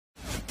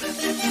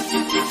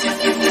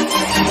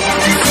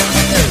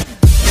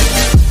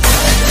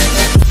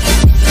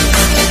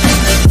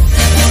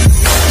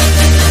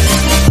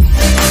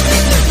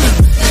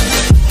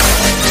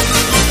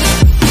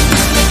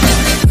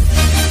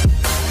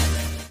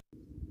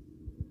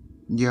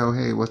Yo,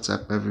 hey, what's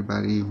up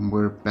everybody?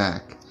 We're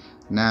back.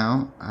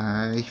 Now,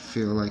 I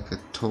feel like a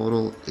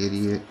total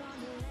idiot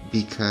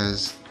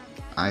because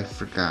I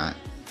forgot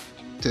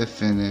to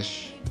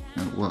finish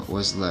what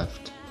was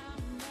left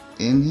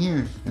in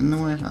here, in the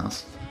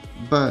warehouse.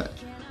 But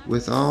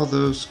with all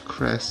those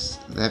crests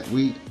that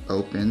we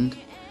opened,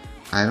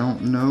 I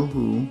don't know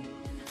who,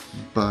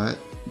 but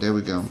there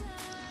we go.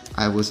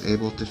 I was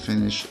able to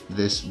finish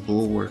this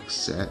bulwark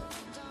set.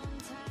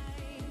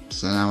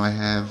 So now I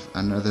have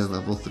another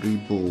level 3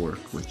 bulwark,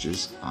 which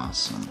is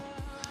awesome.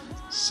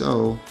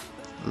 So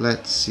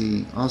let's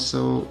see.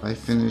 Also, I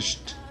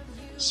finished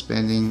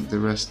spending the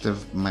rest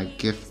of my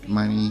gift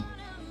money.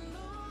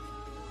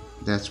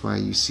 That's why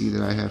you see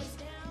that I have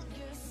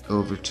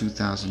over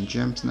 2,000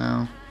 gems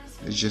now.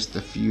 It's just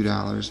a few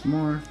dollars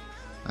more.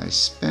 I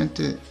spent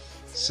it.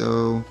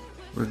 So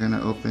we're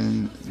gonna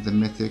open the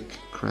mythic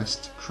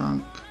crest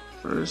trunk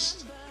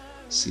first.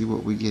 See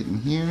what we get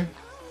in here.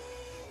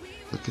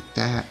 Look at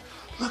that.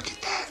 Look at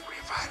that.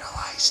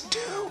 Revitalized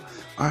 2.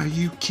 Are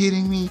you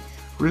kidding me?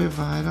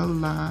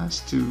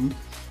 Revitalized 2.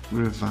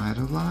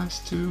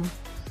 Revitalized 2.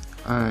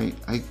 Alright,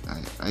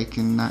 I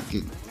cannot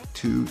get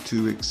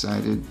too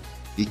excited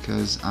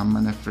because I'm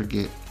gonna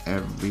forget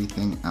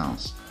everything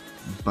else.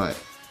 But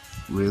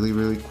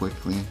really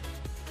quickly,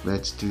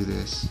 let's do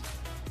this.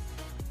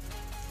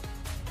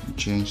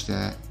 Change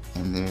that,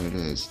 and there it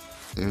is.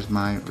 There's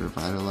my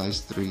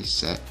Revitalized 3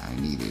 set I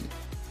needed.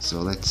 So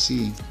let's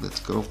see. Let's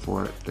go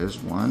for it. There's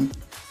 1.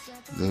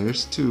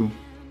 There's 2.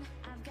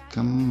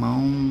 Come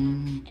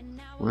on.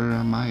 Where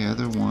are my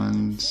other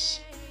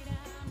ones?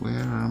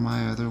 Where are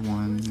my other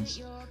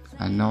ones?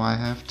 I know I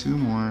have 2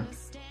 more.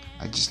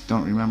 I just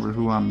don't remember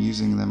who I'm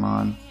using them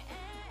on.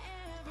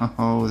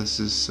 Oh, this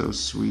is so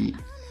sweet.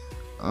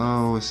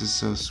 Oh, this is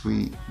so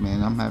sweet.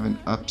 Man, I'm having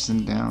ups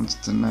and downs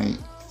tonight.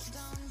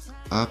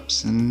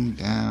 Ups and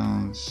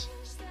downs.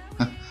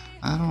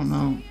 I don't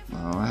know.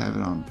 Oh, I have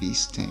it on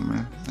Beast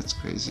Tamer. That's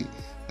crazy.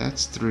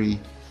 That's 3.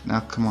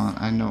 Now, come on.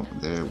 I know.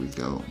 There we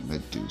go.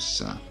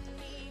 Medusa.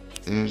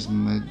 There's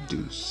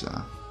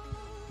Medusa.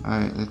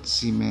 Alright, let's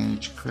see.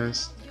 Manage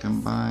crest.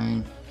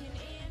 Combine.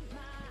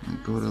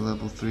 And go to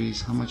level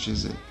 3s. How much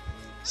is it?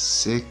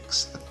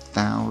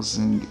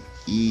 6,000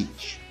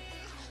 each.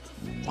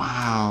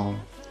 Wow.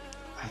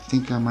 I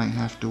think I might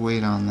have to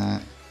wait on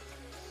that.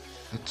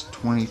 That's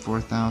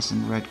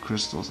 24,000 red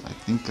crystals. I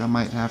think I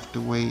might have to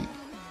wait.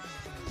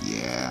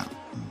 Yeah,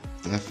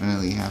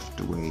 definitely have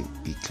to wait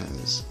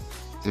because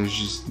there's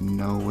just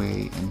no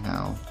way in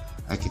hell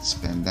I could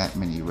spend that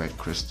many red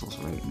crystals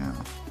right now.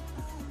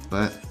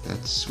 But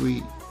that's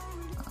sweet.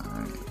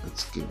 Alright,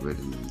 let's get rid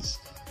of these.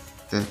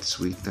 That's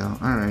sweet though.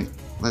 Alright,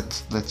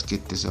 let's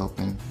get this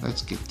open.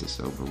 Let's get this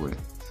over with.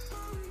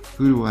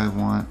 Who do I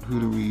want? Who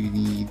do we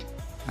need?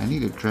 I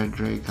need a Dread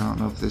Drake. I don't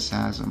know if this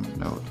has them.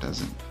 No, it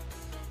doesn't.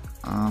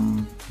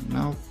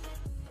 No.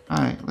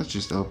 Alright, let's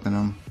just open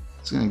them.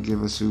 It's gonna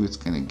give us who it's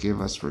gonna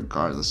give us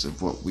regardless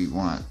of what we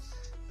want.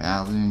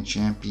 Paladin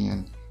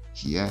Champion.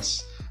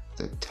 Yes,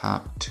 the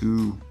top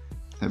 2.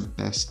 The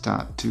best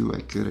top 2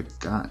 I could have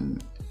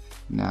gotten.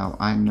 Now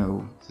I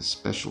know the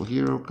special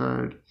hero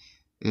card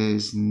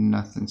is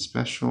nothing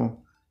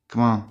special.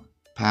 Come on,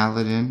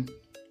 Paladin.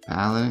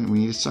 Paladin,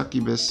 we need a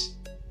succubus.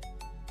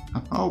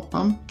 Oh,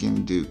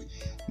 Pumpkin Duke.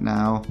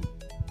 Now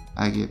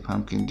I get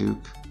Pumpkin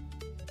Duke.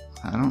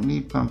 I don't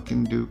need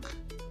Pumpkin Duke,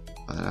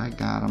 but I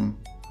got him.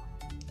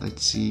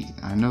 Let's see.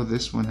 I know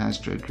this one has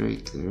Dread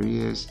Drake. There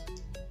he is.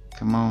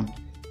 Come on.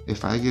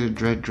 If I get a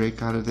Dread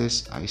Drake out of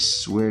this, I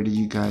swear to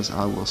you guys,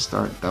 I will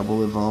start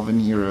double evolving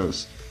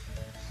heroes.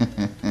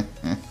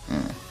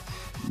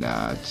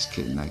 Nah, just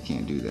kidding. I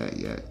can't do that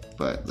yet.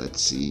 But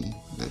let's see.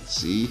 Let's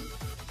see.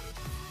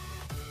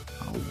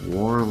 A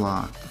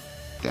Warlock.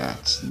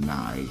 That's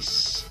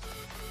nice.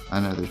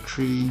 Another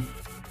tree.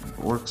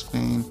 Orc's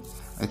Bane.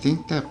 I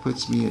think that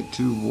puts me at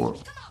 2 war.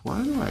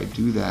 Why do I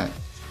do that?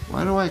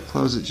 Why do I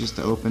close it just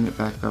to open it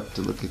back up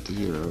to look at the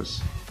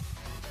heroes?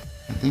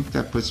 I think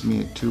that puts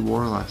me at 2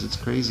 warlocks. It's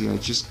crazy. I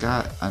just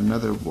got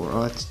another war.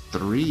 Oh, that's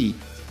 3.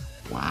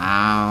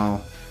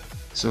 Wow.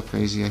 So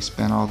crazy. I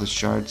spent all the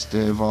shards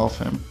to evolve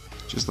him.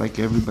 Just like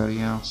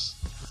everybody else.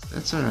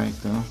 That's alright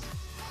though.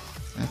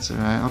 That's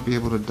alright. I'll be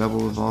able to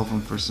double evolve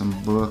him for some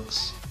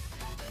books.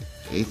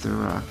 Aether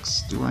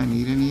Rocks. Do I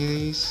need any of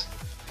these?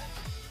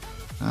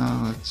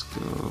 Let's go.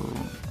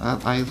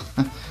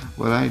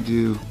 What I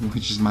do,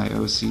 which is my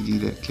OCD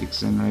that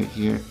kicks in right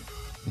here,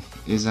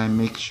 is I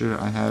make sure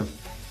I have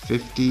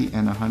 50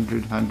 and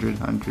 100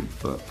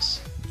 books.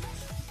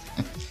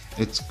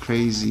 It's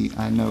crazy.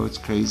 I know it's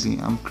crazy.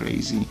 I'm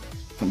crazy,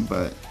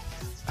 but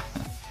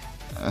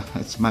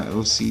it's my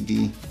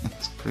OCD.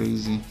 It's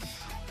crazy.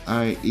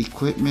 Alright,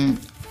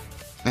 equipment.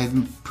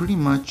 And pretty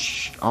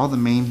much all the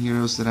main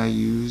heroes that I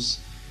use,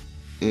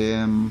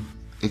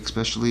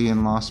 especially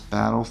in Lost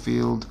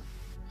Battlefield,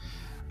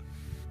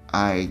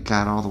 I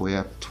got all the way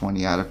up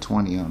 20 out of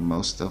 20 on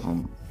most of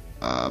them.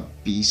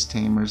 Beast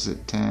Tamers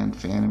at 10,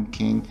 Phantom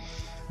King.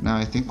 Now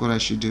I think what I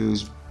should do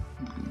is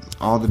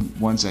all the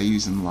ones I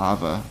use in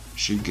lava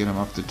should get them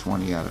up to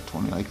 20 out of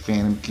 20, like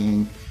Phantom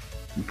King,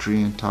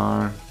 Korean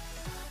Tar,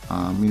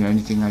 you know,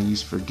 anything I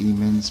use for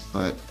demons.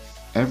 But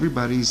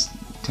everybody's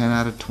 10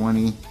 out of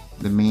 20.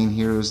 The main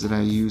heroes that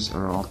I use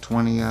are all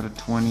 20 out of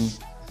 20,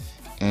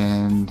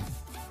 and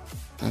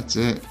that's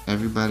it.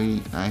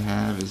 Everybody I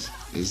have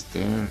is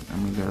there. I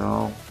mean, they're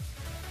all,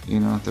 you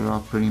know, they're all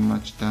pretty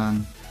much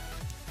done.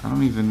 I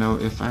don't even know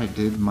if I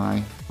did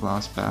my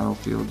Lost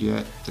Battlefield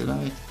yet. Did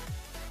I?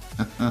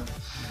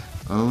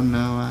 Oh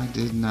no, I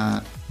did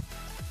not.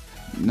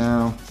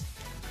 No,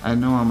 I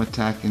know I'm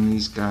attacking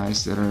these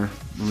guys that are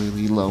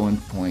really low in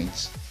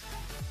points,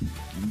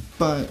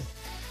 but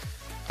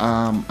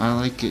I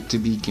like it to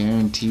be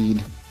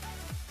guaranteed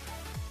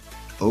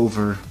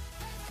over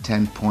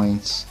 10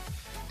 points.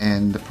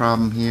 And the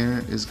problem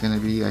here is going to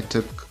be I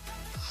took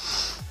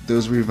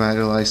those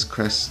revitalized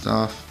crests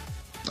off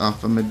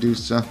of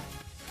Medusa.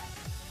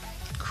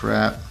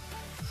 Crap.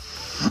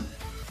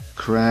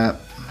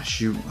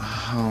 Shoot.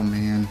 Oh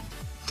man.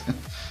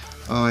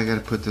 Oh, I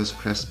gotta put those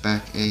crests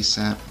back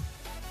ASAP.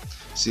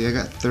 See, I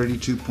got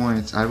 32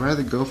 points. I'd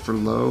rather go for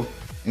low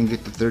and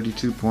get the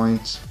 32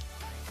 points.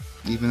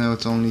 Even though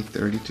it's only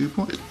 32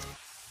 points,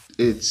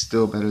 it's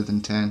still better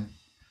than 10.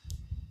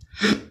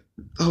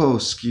 Oh,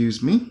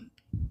 excuse me.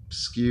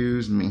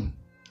 Excuse me.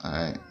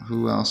 Alright,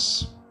 who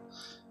else?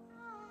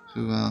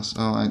 Who else?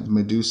 Oh,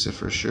 Medusa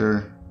for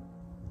sure.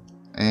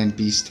 And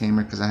Beast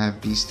Tamer, because I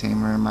have Beast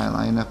Tamer in my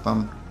lineup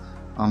on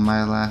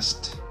my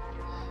last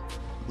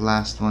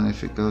one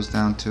if it goes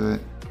down to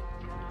it.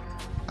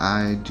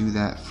 I do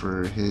that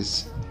for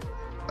his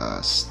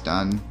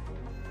stun.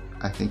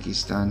 I think he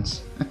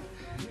stuns.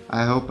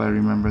 I hope I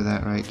remember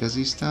that right. Does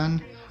he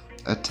stun?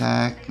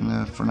 Attack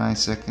for 9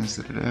 seconds.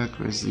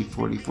 Grizzly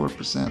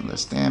 44%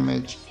 less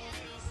damage.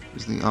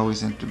 Grizzly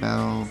always enter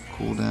battle.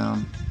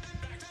 Cooldown.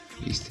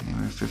 Beast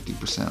Tamer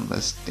 50%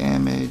 less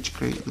damage.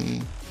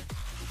 Greatly.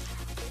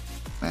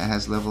 That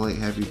has level 8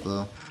 heavy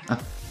blow.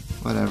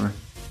 Whatever.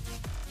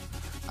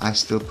 I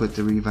still put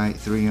the Revite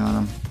 3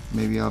 on him.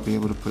 Maybe I'll be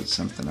able to put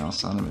something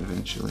else on him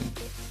eventually.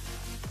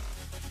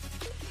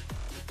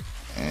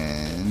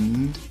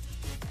 And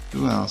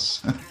who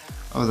else?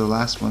 Oh, the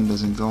last one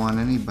doesn't go on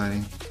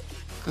anybody,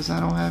 because I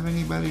don't have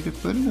anybody to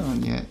put it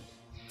on yet.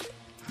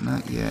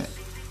 Not yet.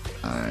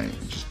 Alright,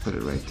 just put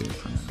it right there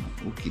for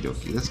now. Okie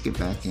dokie. Let's get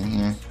back in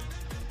here.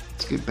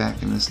 Let's get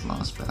back in this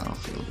Lost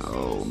Battlefield.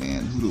 Oh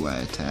man, who do I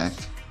attack?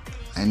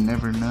 I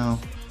never know.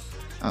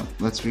 Oh,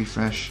 let's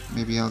refresh.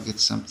 Maybe I'll get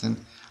something.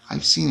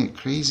 I've seen it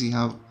crazy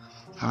how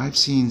I've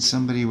seen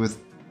somebody with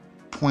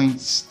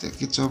points that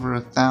gets over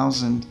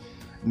 1,000,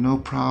 no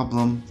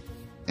problem.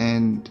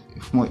 And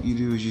what you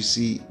do is you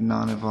see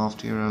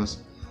non-evolved heroes.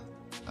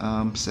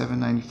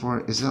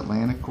 794 is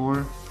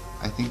Atlanticor.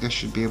 I think I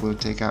should be able to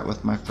take out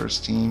with my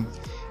first team,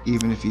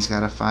 even if he's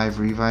got a 5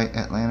 Revite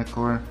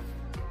Atlanticor,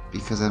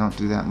 because I don't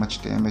do that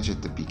much damage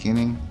at the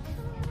beginning.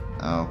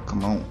 Oh,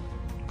 come on.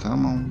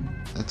 Come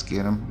on. Let's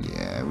get him.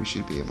 Yeah, we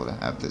should be able to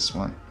have this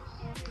one.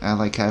 I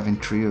like having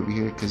Tree over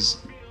here because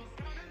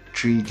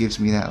Tree gives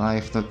me that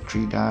life. Look,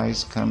 Tree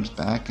dies, comes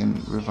back,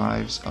 and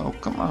revives. Oh,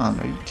 come on.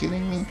 Are you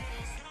kidding me?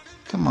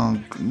 Come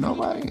on.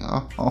 Nobody?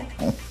 Oh,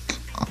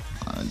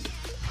 God.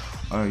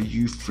 Are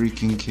you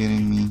freaking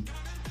kidding me?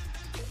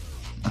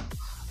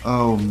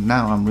 Oh,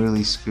 now I'm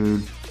really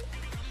screwed.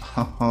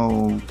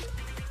 Oh,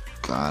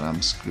 God,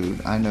 I'm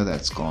screwed. I know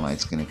that Skull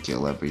Knight's going to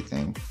kill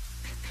everything.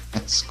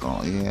 That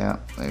Skull, yeah,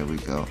 there we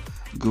go.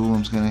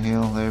 Ghoulum's going to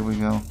heal, there we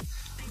go.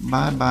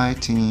 Bye-bye,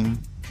 team.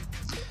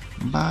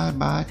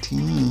 Bye-bye,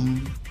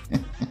 team.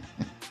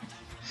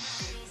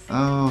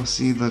 Oh,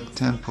 see, look,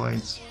 10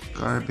 points.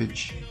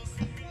 Garbage.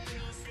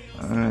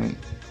 Alright,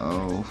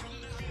 oh.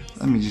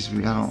 Let me just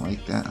read, I don't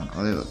like that.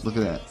 Oh, look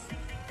at that.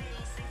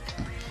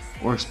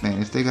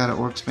 Orcsbane. If they got an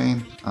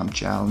Orcsbane, I'm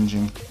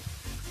challenging.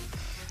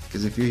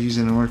 Because if you're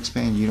using an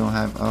Orcsbane, you don't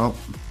have... Oh,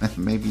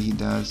 maybe he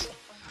does.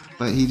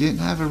 But he didn't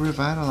have a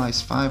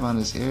Revitalized 5 on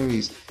his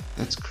Ares.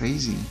 That's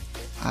crazy.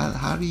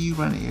 How do you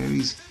run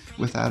Ares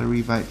without a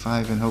Revite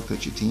 5 and hope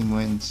that your team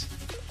wins?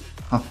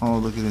 Oh,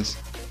 look at this.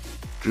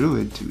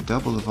 Druid, too.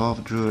 Double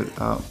Evolved Druid.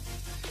 Oh.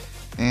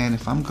 And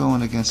if I'm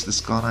going against the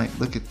Skull Knight,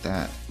 look at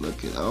that.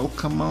 Look at... Oh,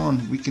 come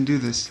on. We can do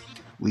this.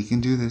 We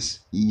can do this.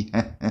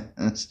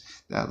 Yes.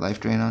 That life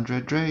drain on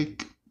Dread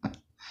Drake.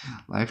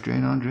 Life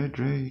drain on Dread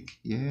Drake.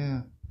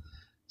 Yeah.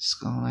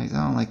 Skull Knights.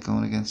 I don't like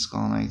going against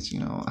Skull Knights, you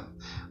know.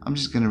 I'm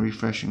just gonna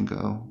refresh and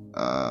go.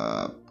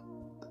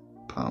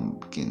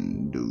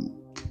 Pumpkin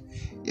Duke.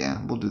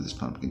 Yeah, we'll do this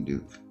Pumpkin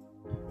Duke.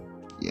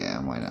 Yeah,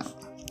 why not?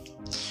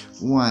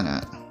 Why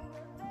not?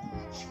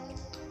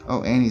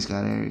 Oh, and he's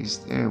got Ares.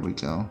 There we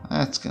go.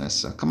 That's gonna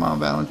suck. Come on,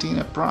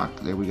 Valentina, proc.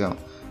 There we go.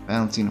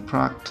 Valentina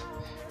procced.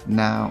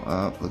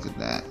 Now, look at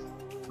that.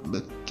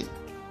 Look at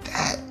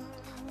that.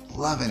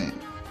 Loving it.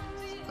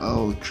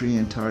 Oh,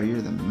 Triantar,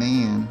 you're the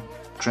man.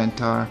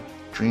 Trentar,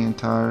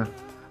 Triantar,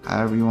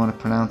 however you want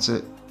to pronounce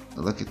it.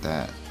 But look at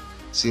that.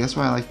 See, that's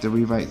why I like the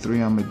Revite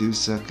 3 on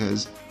Medusa,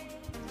 because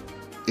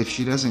if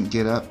she doesn't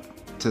get up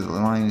to the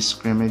line of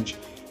scrimmage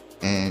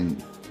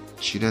and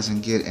she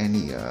doesn't get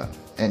any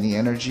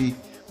energy.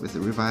 With the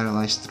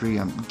Revitalize 3,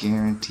 I'm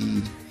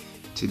guaranteed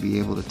to be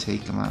able to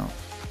take him out.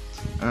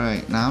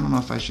 Alright, now I don't know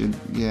if I should.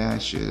 Yeah, I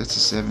should. That's a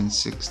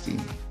 760.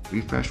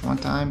 Refresh one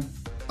time.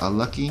 A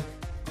lucky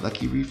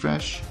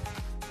refresh.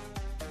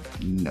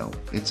 No,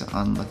 it's an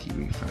unlucky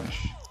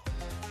refresh.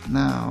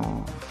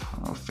 Now,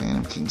 oh,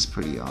 Phantom King's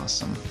pretty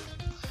awesome.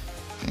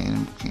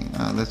 Phantom King.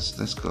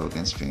 Let's go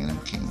against Phantom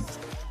King.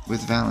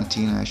 With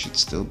Valentina, I should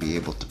still be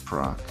able to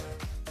proc.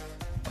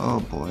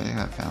 Oh boy, I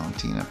got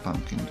Valentina,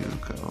 Pumpkin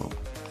Duke. Oh,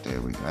 there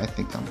we go. I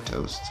think I'm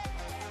toast.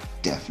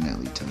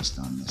 Definitely toast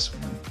on this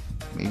one.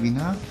 Maybe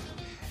not.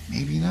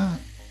 Maybe not.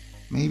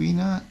 Maybe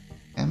not.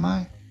 Am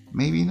I?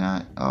 Maybe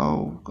not.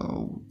 Oh,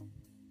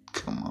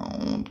 come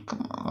on.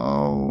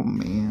 Oh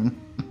man.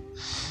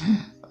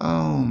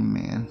 Oh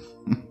man.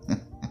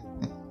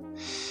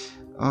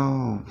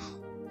 Oh,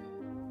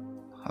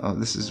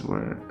 this is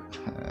where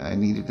I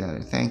needed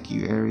that. Thank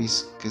you,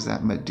 Aries, because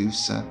that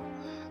Medusa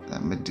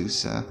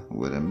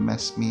would have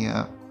messed me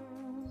up.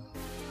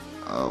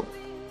 Oh.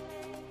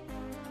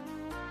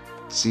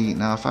 See,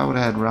 now if I would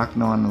have had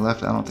Rockno on the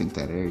left, I don't think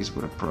that Aries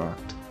would have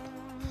procced.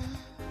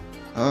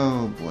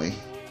 Oh boy.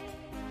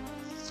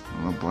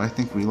 Oh boy, I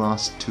think we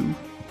lost 2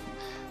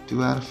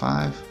 out of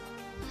 5.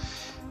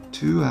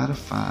 2 out of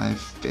 5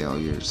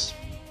 failures.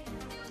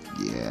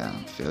 Yeah,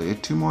 failure.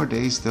 2 more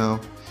days though,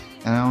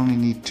 and I only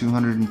need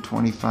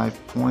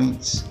 225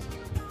 points,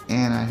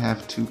 and I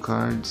have 2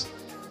 cards.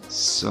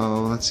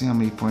 So let's see how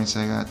many points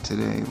I got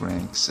today.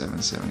 Rank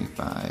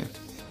 775,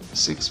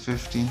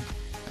 650.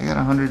 I got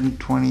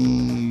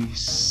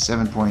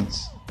 127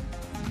 points.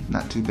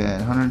 Not too bad.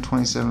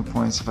 127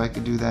 points. If I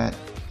could do that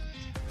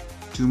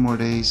 2 more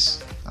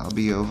days, I'll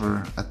be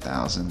over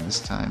 1,000 this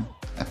time.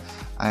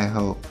 I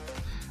hope.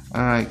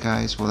 Alright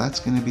guys, well that's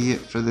going to be it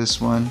for this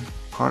one.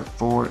 Part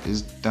 4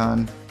 is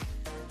done.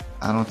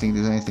 I don't think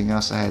there's anything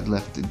else I had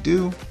left to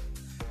do,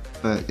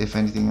 but if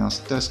anything else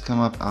does come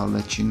up, I'll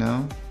let you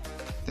know.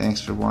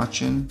 Thanks for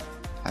watching.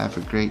 Have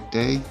a great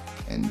day,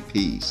 and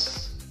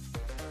peace.